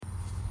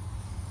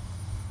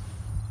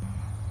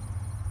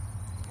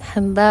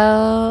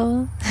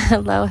Hello,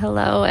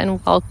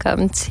 and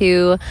welcome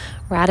to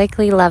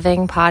Radically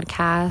Loving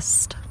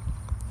Podcast.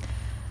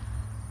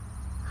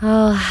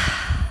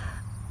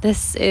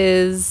 This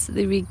is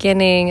the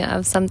beginning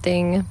of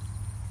something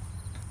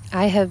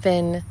I have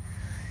been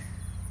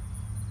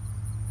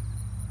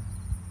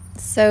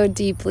so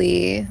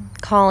deeply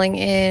calling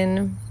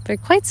in for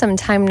quite some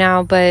time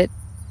now, but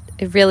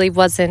it really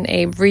wasn't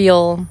a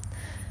real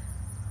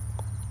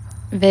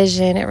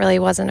vision. It really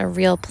wasn't a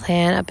real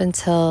plan up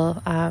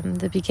until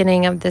the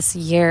beginning of this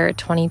year,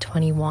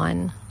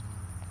 2021.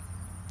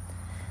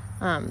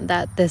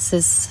 That this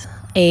is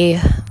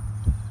a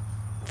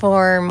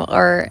form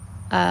or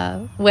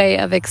a way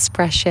of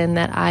expression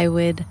that I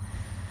would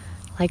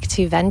like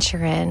to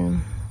venture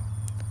in.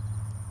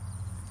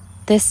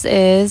 This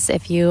is,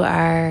 if you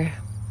are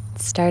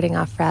starting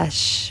off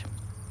fresh,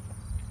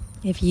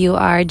 if you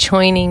are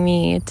joining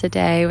me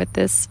today with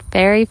this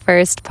very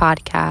first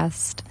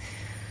podcast,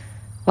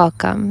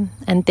 welcome,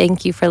 and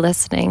thank you for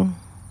listening.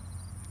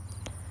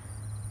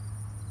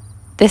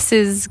 This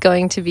is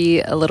going to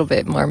be a little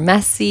bit more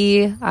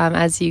messy.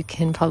 As you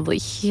can probably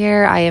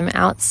hear, I am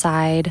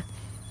outside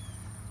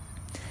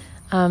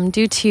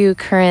due to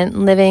current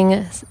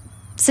living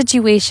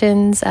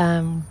situations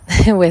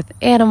with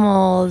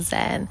animals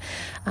and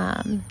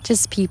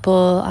just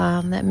people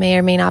that may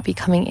or may not be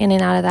coming in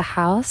and out of the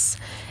house.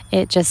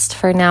 It just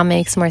for now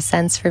makes more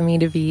sense for me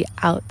to be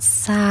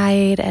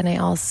outside, and I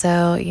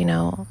also,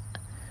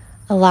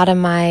 a lot of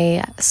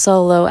my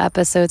solo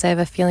episodes, I have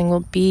a feeling, will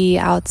be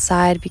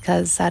outside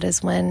because that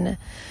is when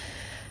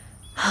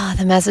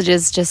the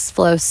messages just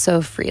flow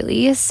so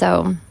freely.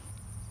 So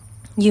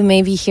you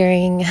may be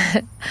hearing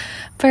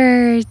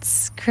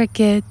birds,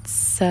 crickets,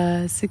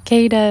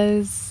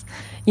 cicadas.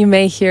 You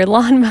may hear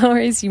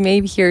lawnmowers. You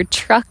may hear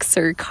trucks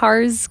or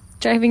cars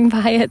driving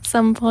by at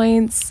some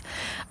points.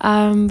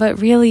 But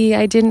really,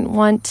 I didn't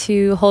want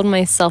to hold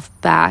myself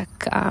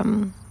back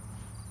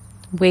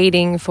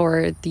waiting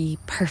for the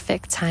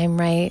perfect time,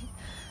 right?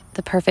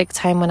 The perfect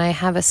time when I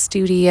have a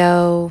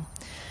studio,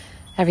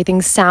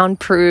 everything's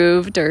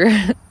soundproofed or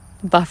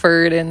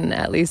buffered in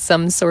at least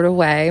some sort of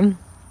way.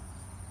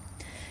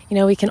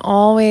 We can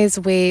always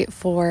wait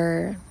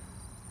for,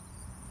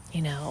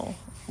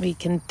 we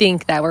can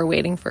think that we're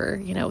waiting for,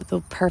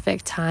 the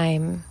perfect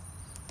time,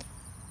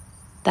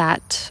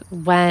 that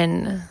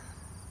when,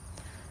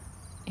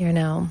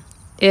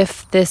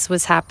 if this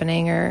was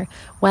happening or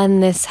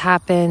when this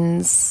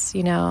happens,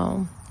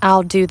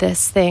 I'll do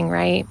this thing,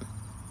 right?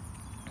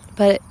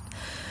 But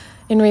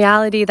in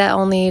reality, that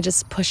only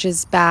just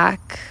pushes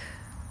back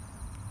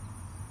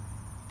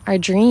our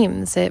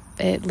dreams. It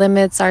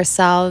limits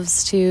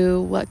ourselves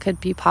to what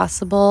could be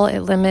possible.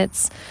 It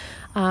limits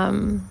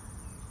the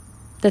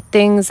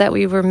things that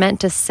we were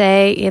meant to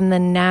say in the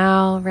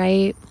now,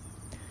 right?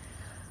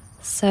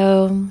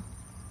 So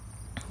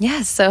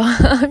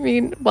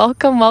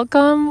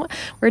welcome.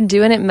 We're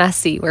doing it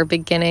messy.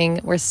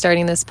 We're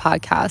starting this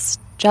podcast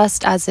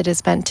just as it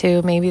is meant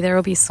to. Maybe there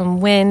will be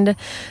some wind.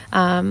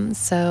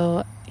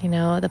 So,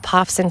 the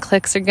pops and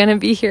clicks are going to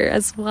be here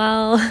as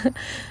well.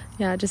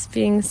 Yeah, just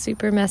being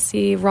super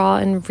messy, raw,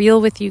 and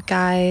real with you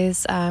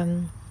guys.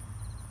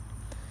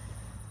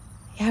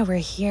 We're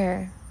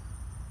here.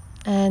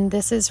 And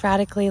this is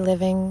Radically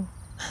Loving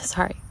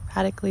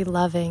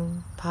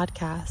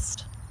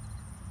Podcast,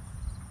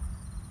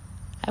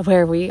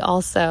 where we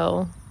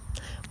also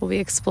will be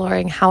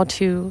exploring how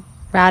to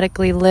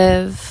radically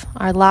live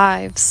our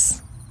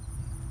lives.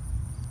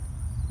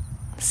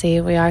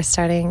 See, we are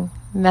starting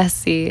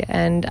messy,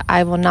 and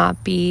I will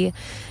not be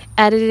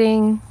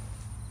editing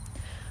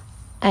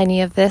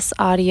any of this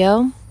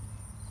audio.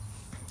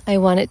 I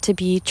want it to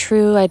be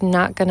true. I'm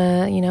not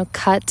gonna,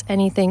 cut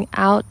anything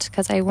out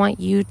because I want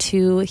you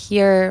to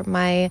hear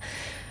my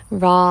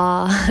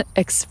raw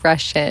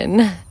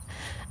expression.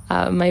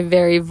 My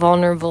very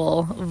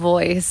vulnerable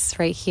voice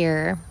right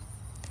here.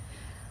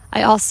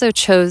 I also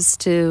chose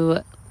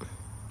to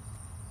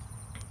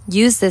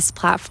use this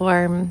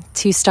platform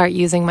to start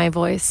using my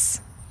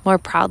voice more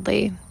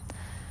proudly.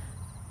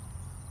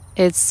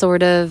 It's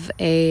sort of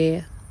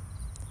a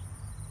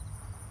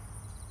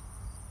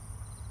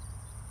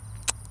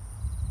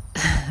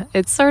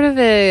it's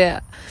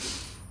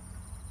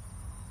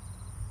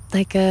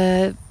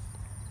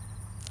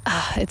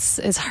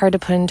hard to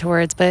put into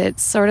words, but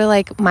it's sort of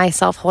like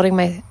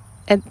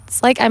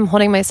it's like I'm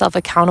holding myself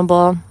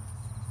accountable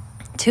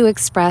to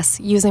express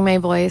using my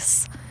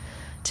voice,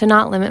 to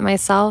not limit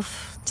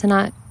myself, to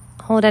not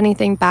hold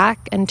anything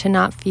back, and to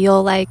not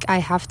feel like I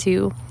have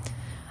to,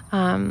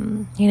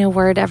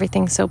 word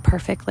everything so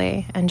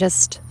perfectly, and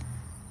just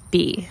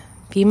be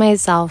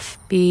myself,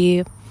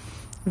 be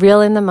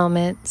real in the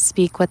moment,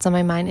 speak what's on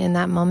my mind in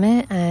that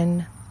moment,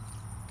 and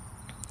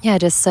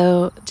just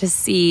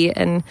see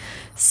and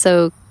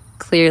so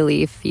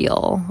clearly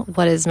feel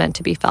what is meant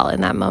to be felt in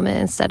that moment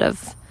instead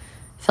of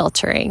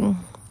filtering.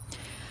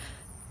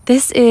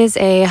 This is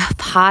a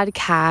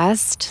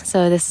podcast,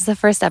 so this is the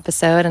first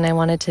episode, and I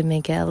wanted to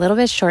make it a little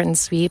bit short and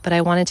sweet, but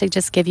I wanted to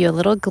just give you a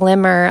little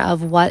glimmer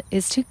of what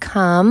is to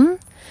come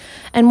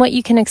and what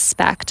you can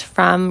expect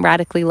from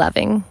radically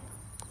loving.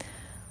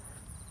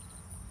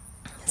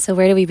 So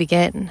where do we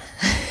begin?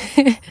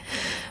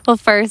 Well,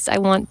 first, I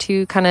want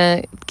to kind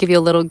of give you a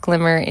little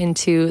glimmer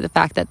into the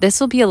fact that this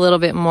will be a little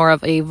bit more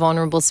of a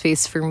vulnerable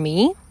space for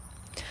me.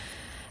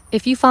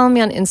 If you follow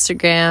me on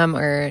Instagram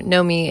or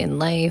know me in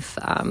life,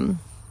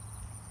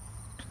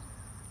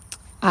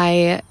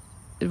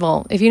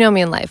 if you know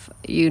me in life,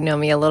 you know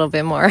me a little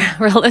bit more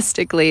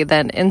realistically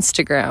than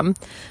Instagram.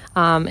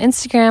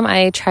 Instagram,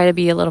 I try to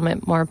be a little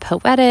bit more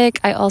poetic.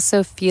 I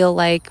also feel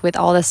like with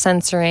all the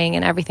censoring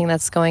and everything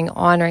that's going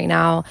on right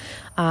now,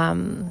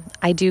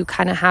 I do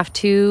kind of have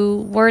to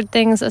word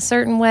things a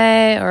certain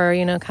way or,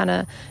 kind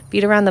of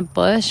beat around the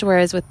bush.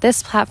 Whereas with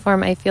this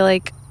platform, I feel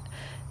like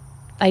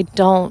I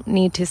don't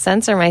need to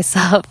censor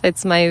myself.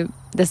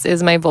 This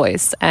is my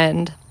voice,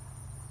 and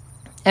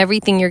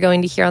everything you're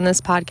going to hear on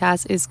this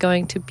podcast is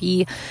going to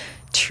be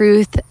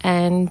truth,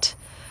 and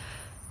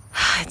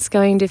it's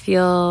going to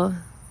feel,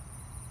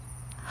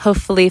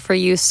 hopefully for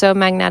you, so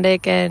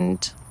magnetic,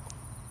 and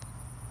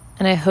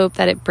I hope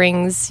that it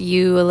brings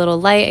you a little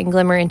light and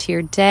glimmer into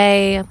your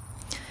day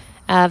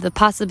of the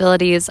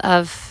possibilities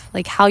of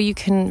like how you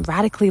can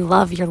radically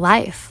love your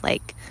life,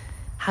 like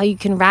how you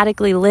can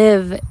radically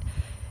live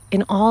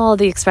in all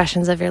the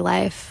expressions of your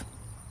life.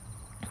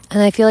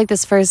 And I feel like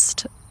this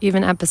first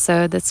even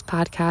episode, this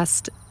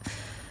podcast,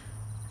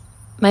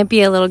 might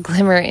be a little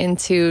glimmer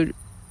into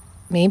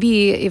maybe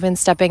even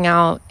stepping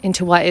out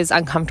into what is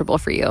uncomfortable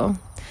for you.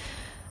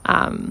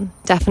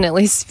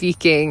 Definitely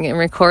speaking and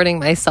recording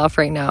myself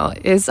right now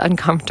is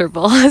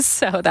uncomfortable.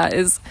 So that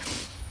is,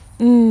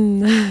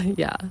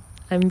 yeah,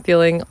 I'm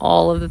feeling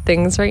all of the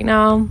things right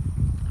now.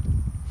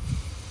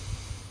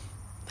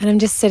 And I'm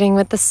just sitting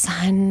with the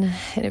sun,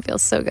 and it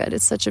feels so good.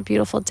 It's such a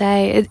beautiful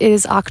day. It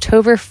is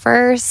October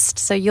 1st,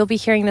 so you'll be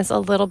hearing this a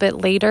little bit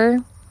later.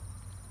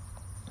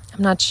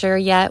 I'm not sure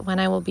yet when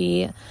I will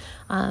be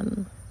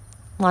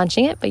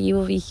launching it, but you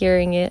will be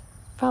hearing it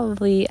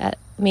probably at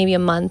maybe a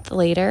month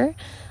later.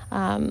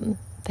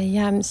 But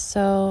yeah, I'm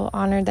so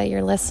honored that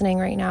you're listening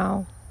right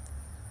now.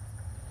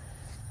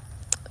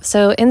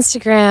 So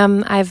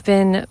Instagram, I've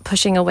been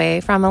pushing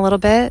away from a little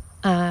bit.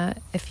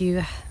 If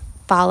you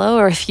follow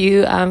or if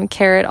you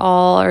care at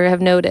all or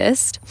have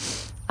noticed,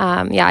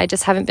 I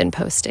just haven't been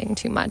posting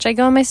too much. I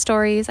go on my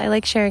stories. I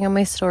like sharing on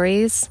my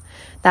stories.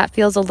 That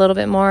feels a little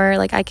bit more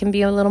like I can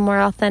be a little more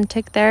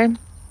authentic there.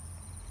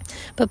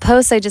 But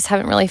posts, I just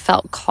haven't really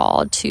felt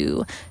called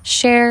to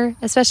share,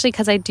 especially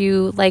because I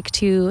do like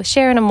to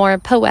share in a more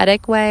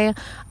poetic way.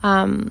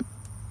 And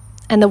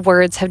the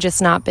words have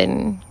just not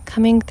been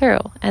coming through,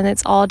 and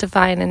it's all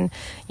divine. And,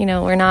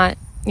 we're not,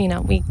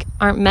 we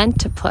aren't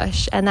meant to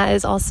push. And that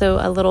is also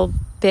a little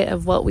bit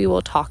of what we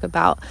will talk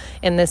about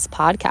in this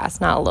podcast.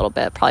 Not a little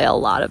bit, probably a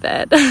lot of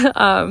it.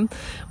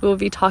 We will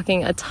be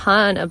talking a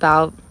ton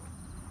about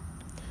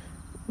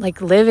like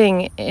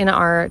living in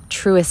our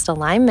truest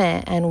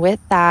alignment. And with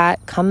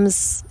that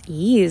comes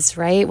ease,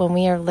 right? When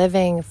we are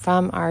living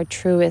from our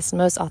truest,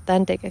 most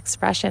authentic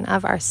expression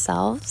of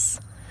ourselves,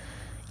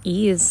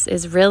 ease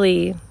is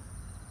really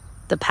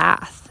the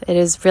path. It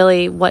is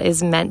really what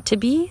is meant to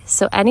be.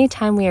 So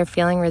anytime we are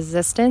feeling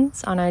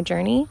resistance on our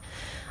journey,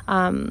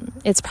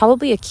 it's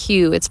probably a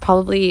cue. It's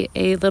probably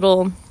a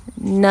little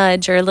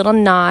nudge or a little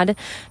nod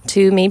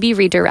to maybe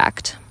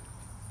redirect.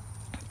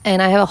 And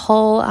I have a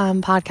whole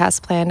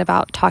podcast planned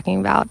about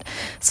talking about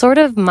sort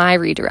of my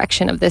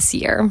redirection of this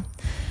year.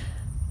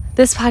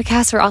 This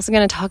podcast, we're also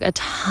going to talk a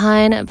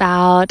ton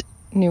about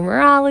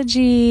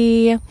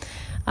numerology,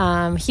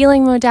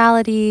 healing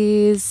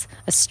modalities,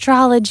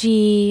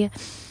 astrology,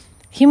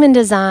 human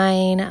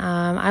design.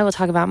 I will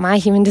talk about my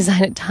human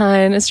design a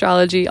ton,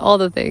 astrology, all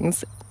the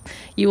things.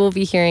 You will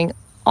be hearing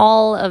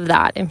all of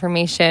that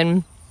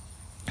information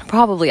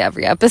probably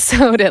every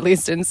episode, at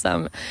least in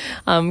some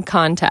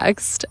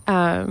context.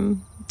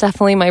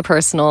 Definitely my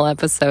personal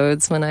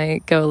episodes when I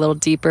go a little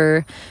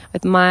deeper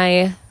with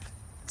my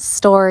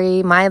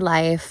story, my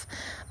life.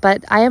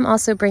 But I am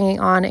also bringing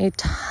on a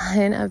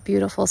ton of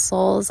beautiful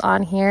souls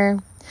on here.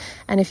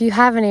 And if you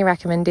have any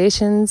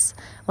recommendations,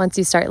 once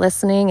you start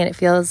listening and it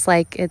feels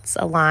like it's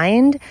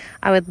aligned,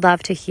 I would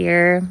love to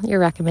hear your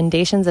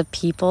recommendations of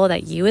people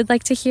that you would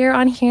like to hear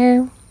on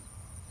here.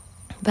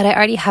 But I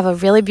already have a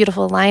really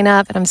beautiful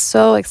lineup, and I'm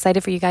so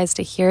excited for you guys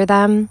to hear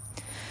them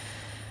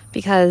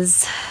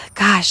because,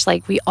 gosh,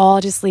 like we all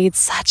just lead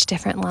such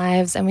different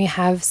lives and we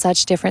have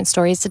such different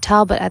stories to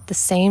tell, but at the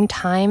same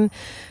time,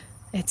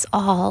 it's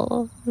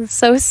all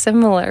so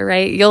similar,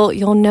 right?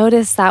 You'll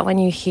notice that when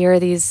you hear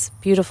these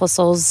beautiful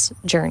souls'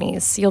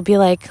 journeys, you'll be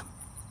like,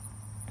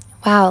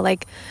 wow,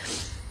 like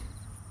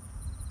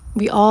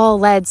we all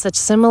led such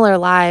similar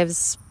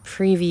lives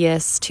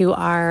previous to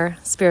our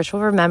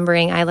spiritual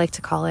remembering, I like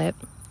to call it.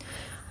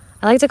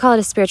 I like to call it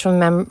a spiritual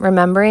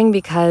remembering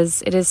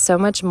because it is so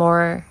much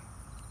more,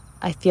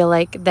 I feel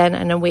like, than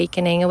an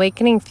awakening.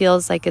 Awakening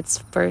feels like it's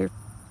for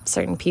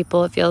certain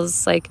people. It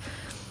feels like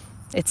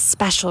it's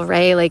special,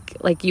 right?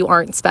 Like you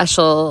aren't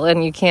special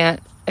and you can't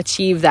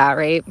achieve that,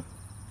 right?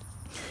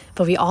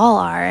 but we all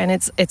are, and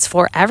it's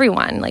for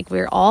everyone. Like,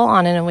 we're all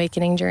on an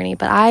awakening journey,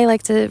 but I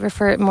like to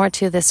refer it more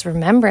to this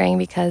remembering,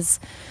 because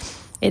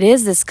it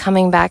is this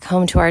coming back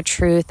home to our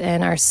truth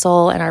and our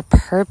soul and our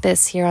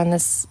purpose here on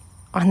this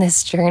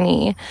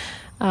journey.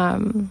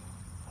 And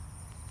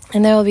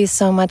there will be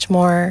so much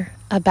more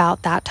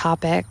about that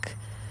topic,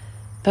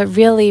 but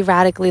really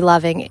radically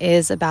loving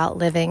is about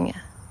living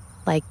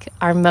like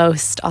our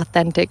most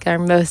authentic, our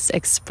most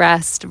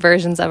expressed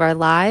versions of our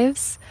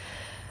lives,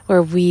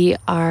 where we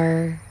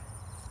are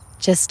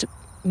just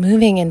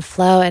moving in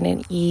flow and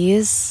in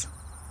ease,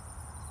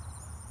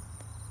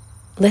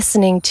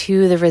 listening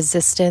to the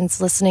resistance,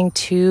 listening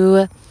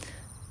to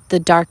the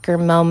darker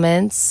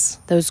moments,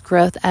 those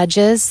growth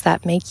edges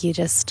that make you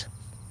just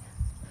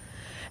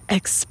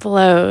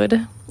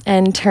explode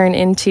and turn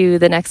into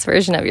the next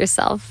version of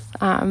yourself.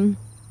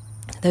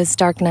 Those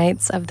dark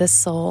nights of the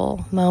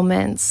soul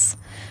moments,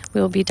 we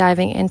will be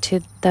diving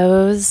into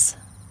those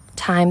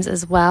times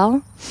as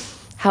well.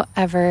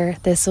 However,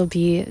 this will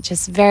be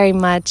just very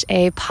much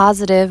a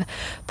positive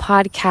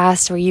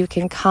podcast where you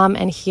can come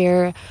and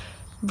hear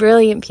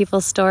brilliant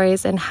people's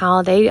stories and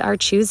how they are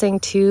choosing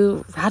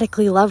to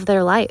radically love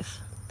their life,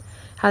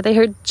 how they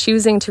are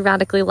choosing to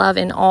radically love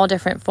in all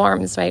different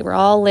forms, right? We're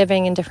all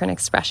living in different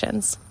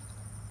expressions.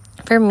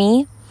 For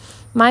me,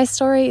 my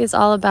story is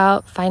all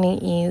about finding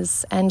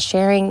ease and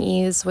sharing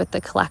ease with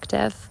the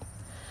collective.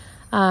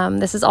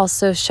 This is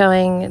also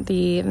showing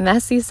the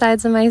messy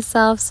sides of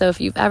myself. So if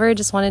you've ever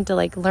just wanted to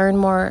learn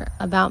more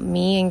about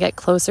me and get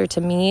closer to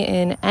me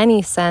in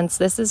any sense,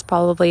 this is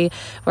probably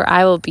where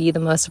I will be the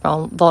most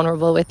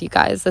vulnerable with you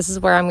guys. This is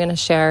where I'm going to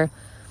share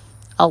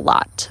a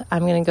lot.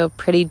 I'm going to go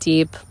pretty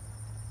deep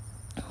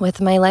with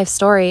my life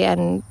story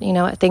and,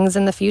 things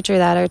in the future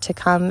that are to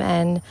come.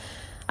 And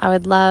I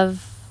would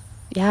love,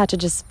 to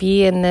just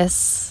be in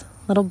this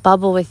little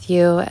bubble with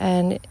you.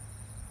 And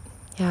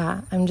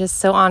I'm just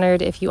so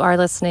honored if you are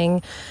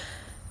listening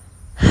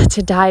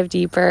to dive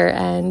deeper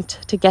and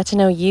to get to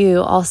know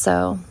you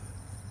also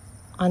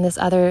on this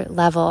other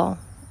level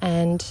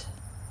and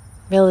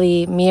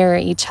really mirror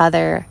each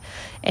other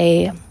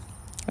a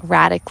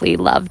radically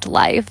loved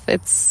life.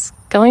 It's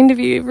going to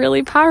be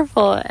really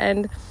powerful.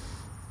 And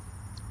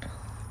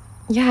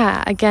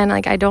again,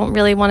 I don't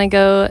really want to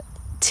go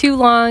too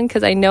long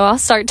because I know I'll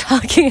start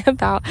talking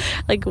about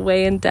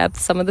way in depth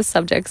some of the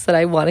subjects that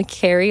I want to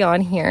carry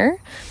on here.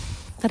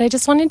 But I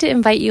just wanted to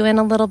invite you in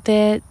a little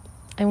bit.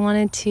 I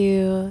wanted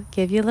to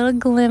give you a little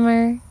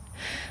glimmer,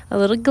 a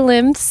little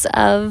glimpse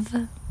of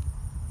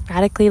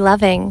radically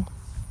loving.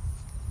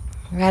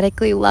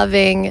 Radically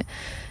Loving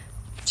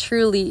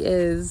truly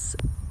is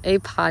a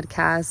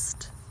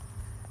podcast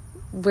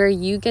where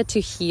you get to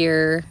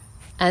hear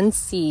and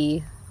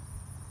see,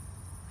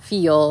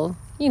 feel,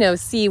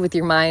 see with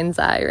your mind's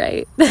eye,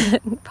 right?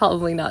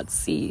 Probably not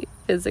see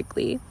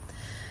physically,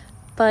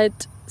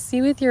 but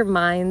see with your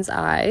mind's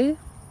eye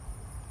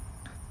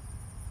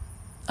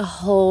a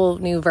whole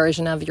new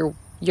version of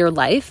your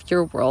life,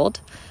 your world,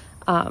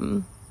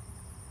 that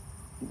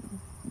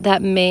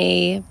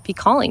may be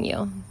calling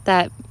you.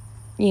 That,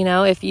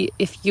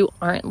 if you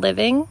aren't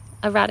living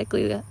a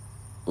radically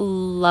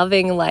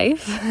loving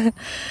life,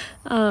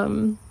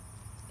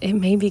 it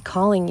may be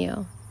calling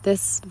you.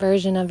 This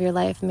version of your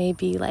life may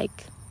be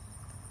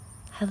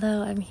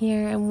hello, I'm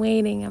here, I'm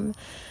waiting,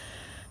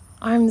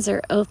 arms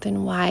are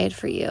open wide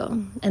for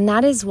you. And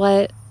that is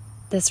what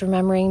this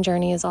remembering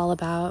journey is all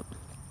about.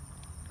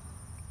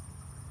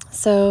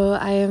 So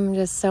I am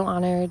just so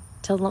honored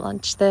to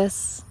launch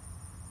this.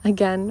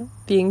 Again,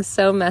 being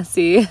so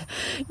messy,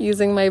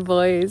 using my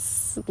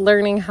voice,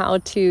 learning how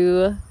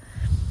to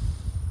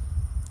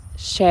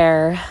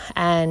share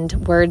and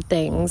word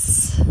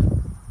things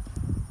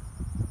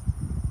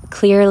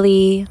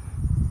clearly,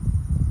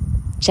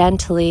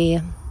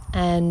 gently,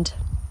 and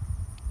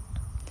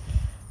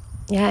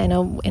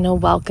in a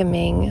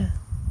welcoming,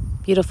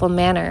 beautiful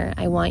manner.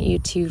 I want you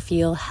to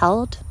feel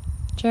held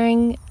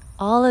during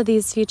all of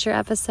these future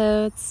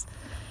episodes.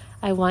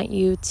 I want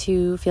you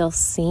to feel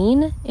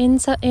seen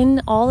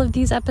in all of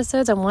these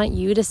episodes. I want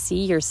you to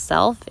see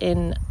yourself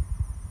in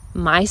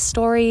my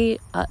story,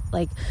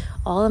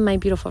 all of my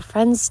beautiful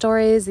friends'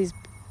 stories, these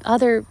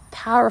other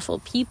powerful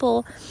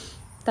people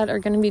that are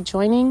going to be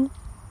joining.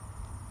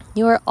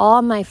 You are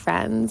all my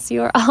friends.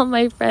 You are all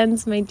my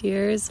friends, my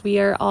dears. We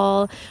are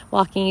all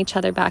walking each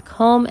other back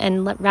home,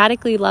 and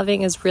radically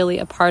loving is really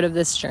a part of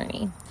this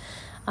journey.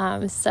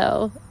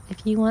 So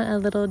if you want a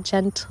little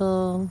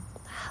gentle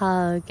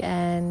hug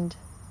and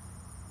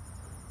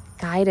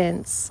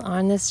guidance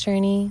on this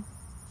journey,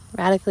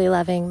 Radically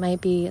Loving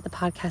might be the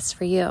podcast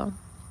for you.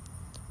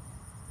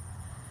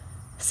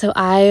 So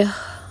I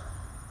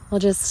will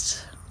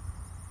just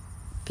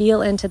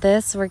feel into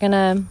this.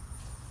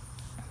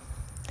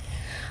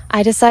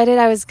 I decided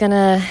I was going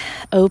to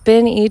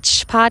open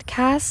each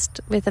podcast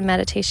with a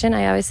meditation.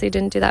 I obviously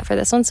didn't do that for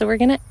this one. So we're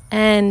going to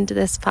end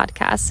this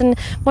podcast, and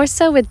more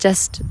so with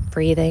just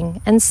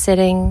breathing and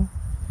sitting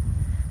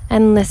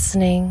and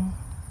listening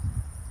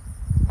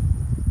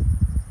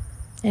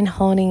and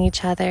holding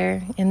each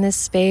other in this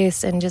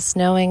space and just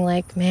knowing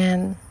like,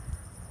 man,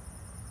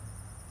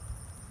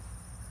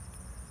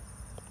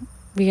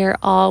 we are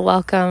all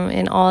welcome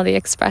in all the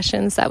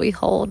expressions that we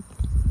hold.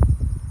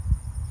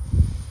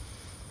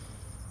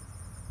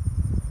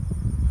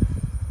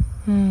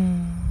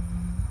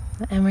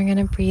 And we're going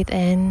to breathe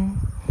in.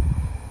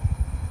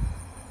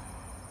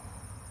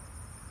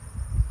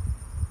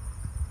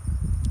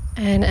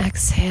 And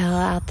exhale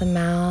out the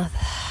mouth.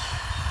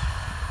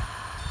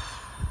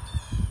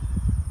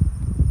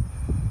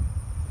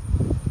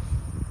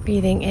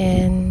 Breathing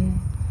in.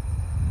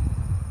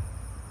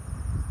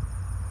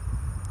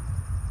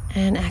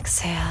 And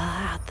exhale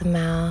out the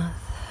mouth.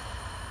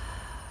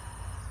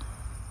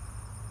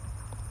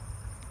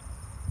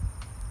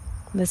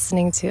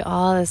 Listening to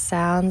all the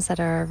sounds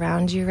that are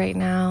around you right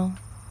now,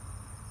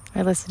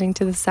 or listening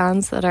to the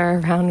sounds that are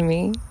around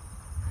me.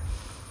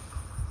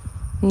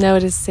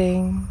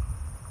 Noticing,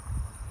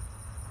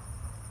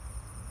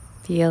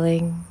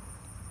 feeling.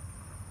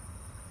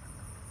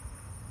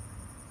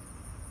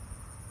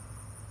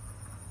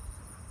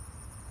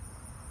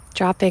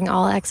 Dropping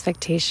all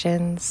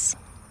expectations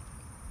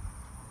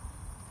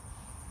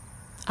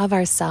of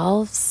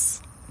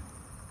ourselves,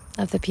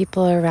 of the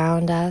people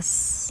around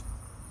us.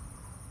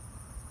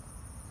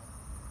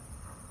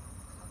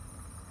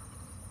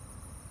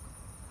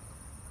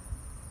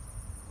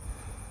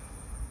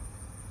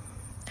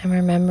 And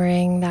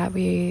remembering that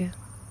we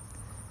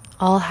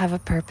all have a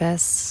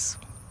purpose.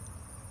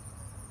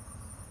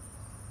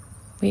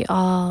 We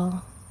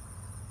all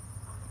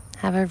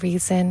have a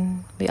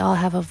reason. We all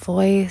have a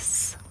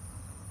voice.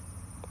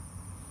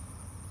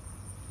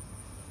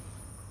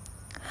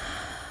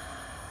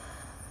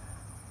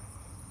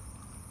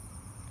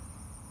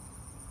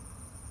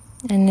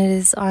 And it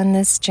is on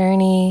this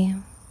journey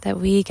that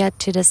we get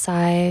to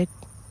decide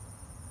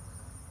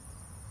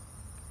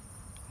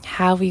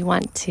how we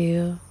want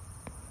to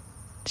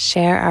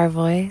share our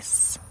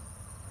voice,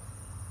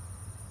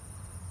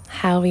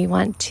 how we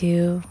want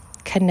to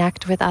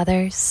connect with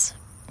others,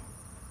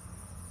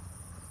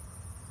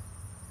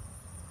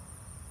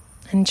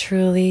 and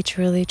truly,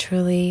 truly,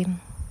 truly,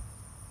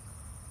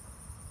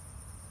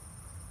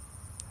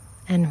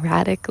 and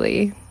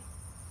radically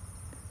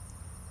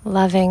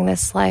loving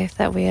this life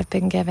that we have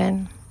been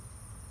given.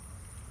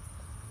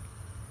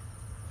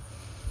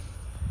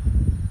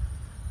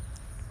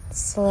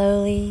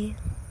 Slowly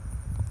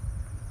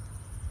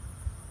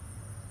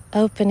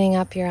opening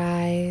up your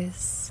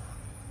eyes,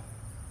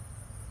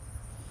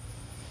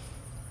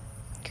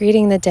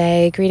 greeting the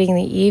day, greeting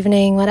the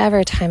evening,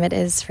 whatever time it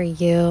is for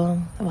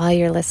you while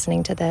you're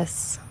listening to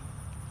this.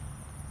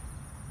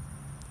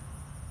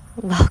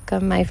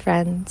 Welcome, my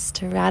friends,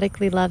 to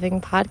Radically Loving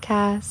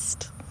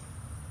Podcast,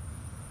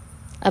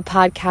 a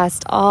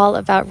podcast all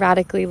about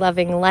radically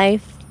loving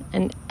life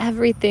and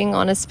everything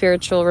on a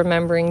spiritual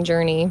remembering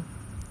journey,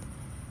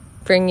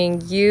 bringing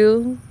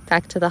you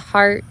back to the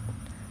heart,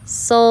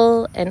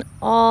 soul, and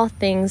all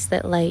things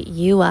that light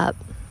you up,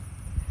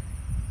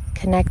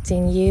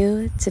 connecting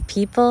you to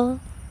people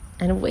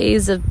and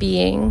ways of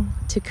being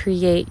to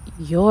create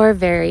your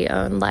very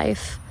own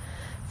life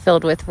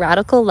filled with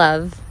radical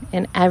love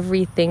in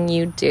everything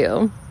you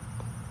do.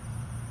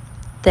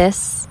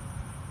 This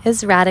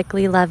is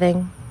Radically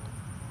Loving.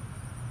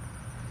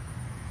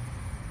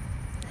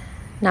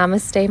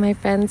 Namaste, my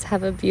friends.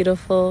 Have a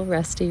beautiful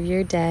rest of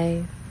your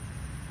day.